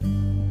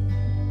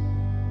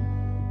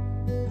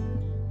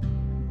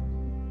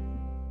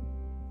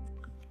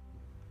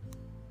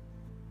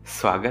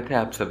स्वागत है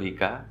आप सभी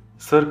का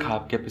सुर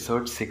खाब के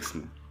एपिसोड 6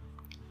 में।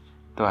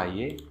 तो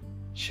आइए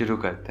शुरू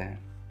करते हैं।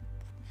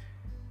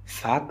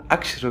 7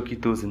 अक्षरों की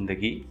तू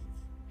जिंदगी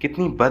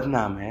कितनी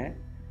बदनाम है,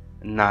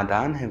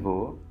 नादान है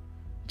वो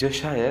जो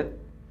शायद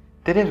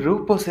तेरे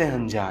रूपों से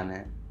अनजान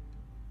है।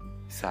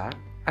 7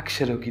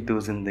 अक्षरों की तू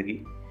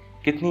जिंदगी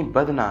कितनी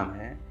बदनाम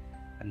है,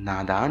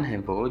 नादान है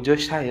वो जो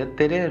शायद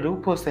तेरे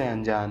रूपों से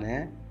अनजान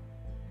है।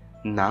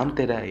 नाम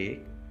तेरा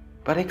एक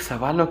पर एक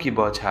सवालों की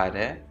बौछार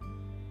है,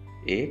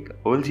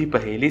 एक उलझी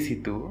पहेली सी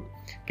तू,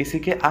 किसी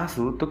के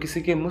आंसू तो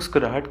किसी के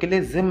मुस्कुराहट के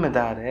लिए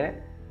जिम्मेदार है।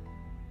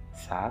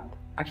 7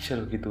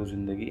 अक्षरों की तू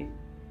जिंदगी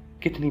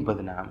कितनी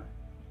बदनाम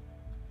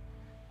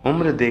है।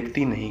 उम्र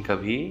देखती नहीं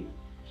कभी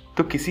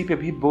तो किसी पे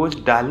भी बोझ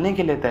डालने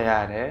के लिए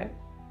तैयार है।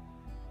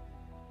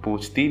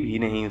 पूछती भी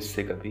नहीं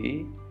उससे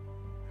कभी,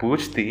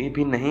 पूछती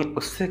भी नहीं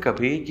उससे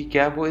कभी कि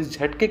क्या वो इस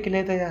झटके के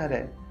लिए तैयार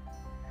है।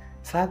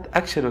 7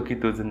 अक्षरों की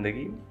तू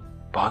जिंदगी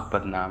बहुत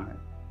बदनाम है।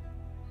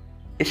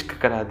 इश्क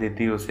करा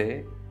देती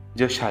उसे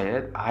जो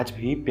शायद आज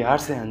भी प्यार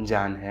से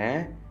अनजान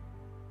है।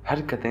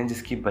 हरकतें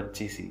जिसकी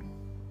बच्ची सी,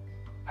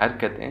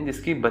 हरकतें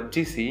जिसकी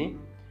बच्ची सी,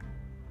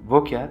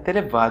 वो क्या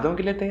तेरे वादों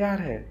के लिए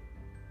तैयार है।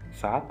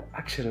 7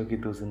 अक्षरों की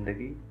तू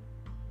जिंदगी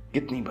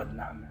कितनी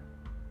बदनाम है।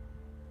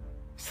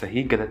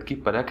 सही गलत की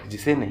परख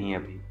जिसे नहीं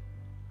अभी,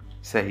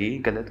 सही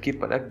गलत की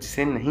परख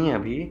जिसे नहीं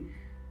अभी,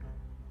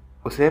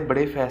 उसे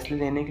बड़े फैसले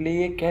लेने के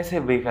लिए ये कैसे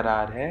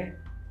बेकरार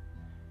है।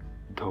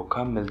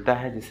 धोखा मिलता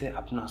है जिसे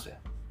अपनों से,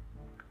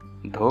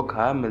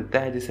 धोखा मिलता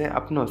है जिसे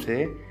अपनों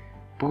से,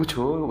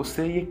 पूछो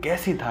उससे ये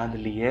कैसी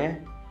धांधली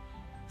है।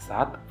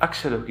 7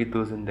 अक्षरों की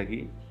तू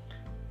जिंदगी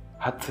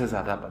हद से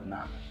ज्यादा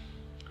बदनाम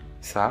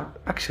है।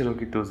 7 अक्षरों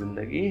की तू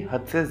जिंदगी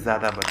हद से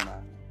ज्यादा बदनाम है।